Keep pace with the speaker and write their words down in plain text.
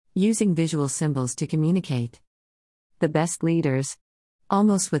Using visual symbols to communicate. The best leaders,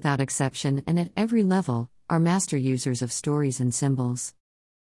 almost without exception and at every level, are master users of stories and symbols.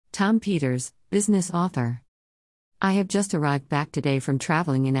 Tom Peters, business author. I have just arrived back today from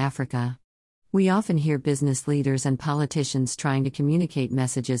traveling in Africa. We often hear business leaders and politicians trying to communicate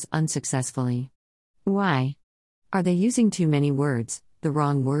messages unsuccessfully. Why? Are they using too many words, the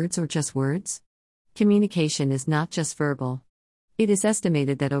wrong words, or just words? Communication is not just verbal. It is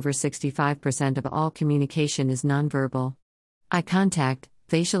estimated that over 65% of all communication is nonverbal. Eye contact,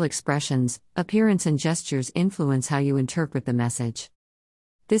 facial expressions, appearance, and gestures influence how you interpret the message.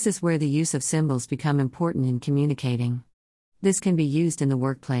 This is where the use of symbols become important in communicating. This can be used in the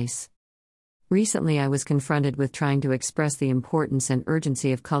workplace. Recently, I was confronted with trying to express the importance and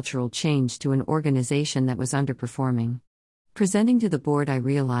urgency of cultural change to an organization that was underperforming. Presenting to the board, I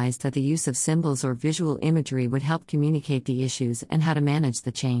realized that the use of symbols or visual imagery would help communicate the issues and how to manage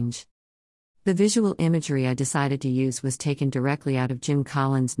the change. The visual imagery I decided to use was taken directly out of Jim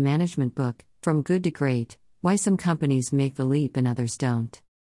Collins' management book, From Good to Great: Why Some Companies Make the Leap and Others Don't.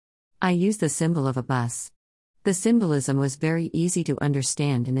 I used the symbol of a bus. The symbolism was very easy to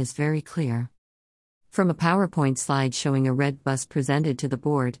understand and is very clear. From a PowerPoint slide showing a red bus presented to the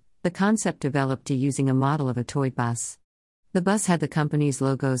board, the concept developed to using a model of a toy bus. The bus had the company's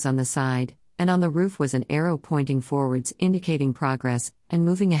logos on the side, and on the roof was an arrow pointing forwards indicating progress and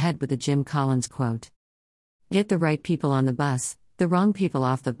moving ahead with a Jim Collins quote. Get the right people on the bus, the wrong people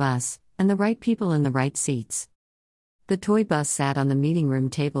off the bus, and the right people in the right seats. The toy bus sat on the meeting room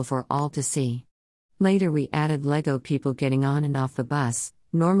table for all to see. Later we added Lego people getting on and off the bus,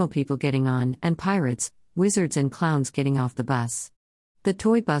 normal people getting on, and pirates, wizards, and clowns getting off the bus. The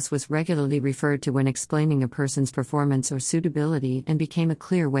toy bus was regularly referred to when explaining a person's performance or suitability and became a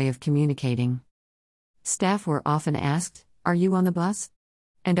clear way of communicating. Staff were often asked, "Are you on the bus?"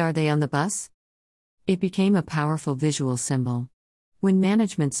 and "Are they on the bus?" It became a powerful visual symbol. When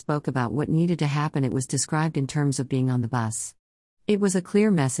management spoke about what needed to happen, it was described in terms of being on the bus. It was a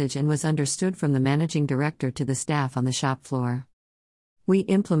clear message and was understood from the managing director to the staff on the shop floor. We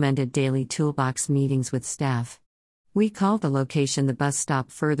implemented daily toolbox meetings with staff. We called the location the bus stop,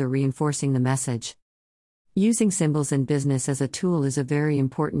 further reinforcing the message. Using symbols in business as a tool is a very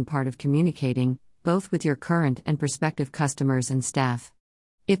important part of communicating, both with your current and prospective customers and staff.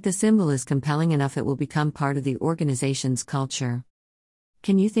 If the symbol is compelling enough, it will become part of the organization's culture.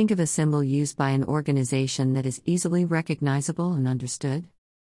 Can you think of a symbol used by an organization that is easily recognizable and understood?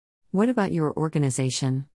 What about your organization?